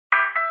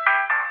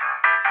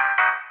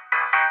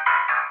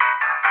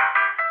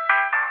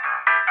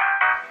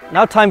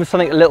Now time for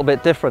something a little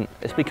bit different.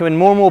 It's becoming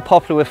more and more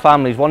popular with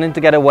families wanting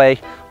to get away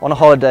on a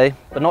holiday,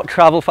 but not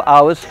travel for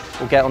hours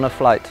or get on a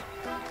flight.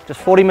 Just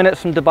 40 minutes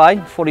from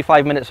Dubai,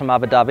 45 minutes from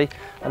Abu Dhabi,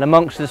 and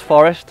amongst this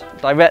forest,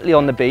 directly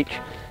on the beach,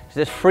 is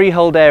this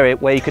freehold area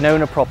where you can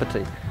own a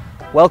property.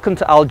 Welcome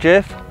to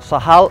AlJurf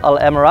Sahal Al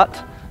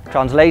Emirat,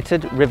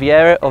 translated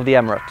Riviera of the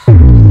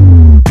Emirates.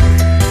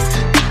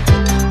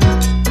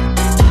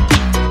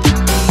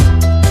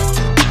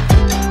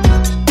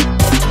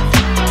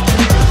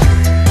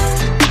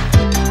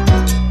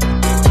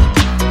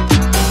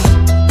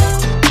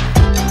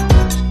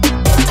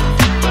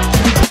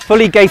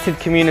 Fully gated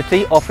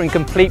community offering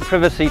complete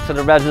privacy to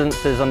the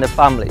residences and their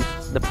families.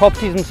 The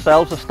properties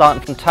themselves are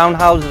starting from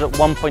townhouses at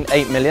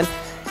 1.8 million,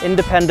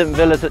 independent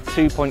villas at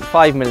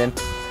 2.5 million,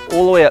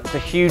 all the way up to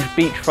huge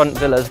beachfront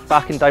villas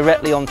backing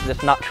directly onto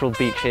this natural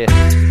beach here.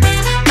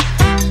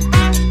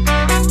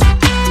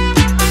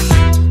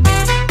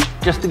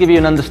 Just to give you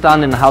an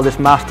understanding of how this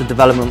master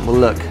development will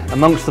look,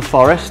 amongst the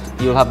forest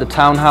you'll have the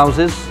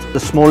townhouses, the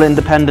smaller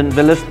independent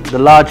villas, the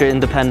larger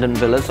independent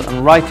villas,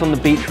 and right on the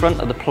beachfront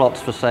are the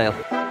plots for sale.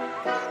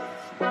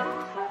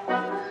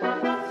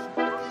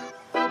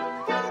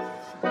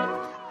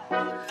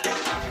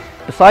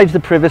 Besides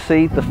the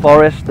privacy, the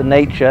forest, the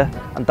nature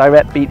and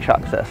direct beach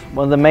access,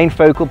 one of the main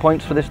focal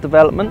points for this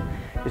development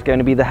is going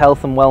to be the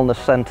health and wellness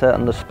centre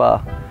and the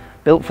spa,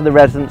 built for the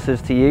residences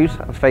to use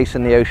and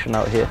facing the ocean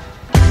out here.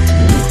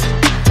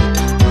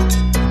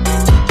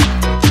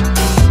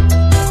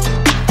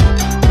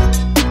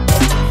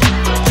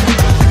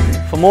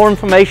 For more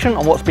information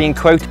on what's being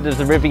quoted as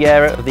the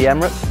Riviera of the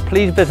Emirates,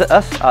 please visit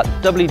us at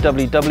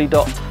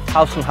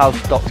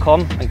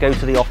www.houseandhouse.com and go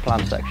to the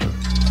off-plan section.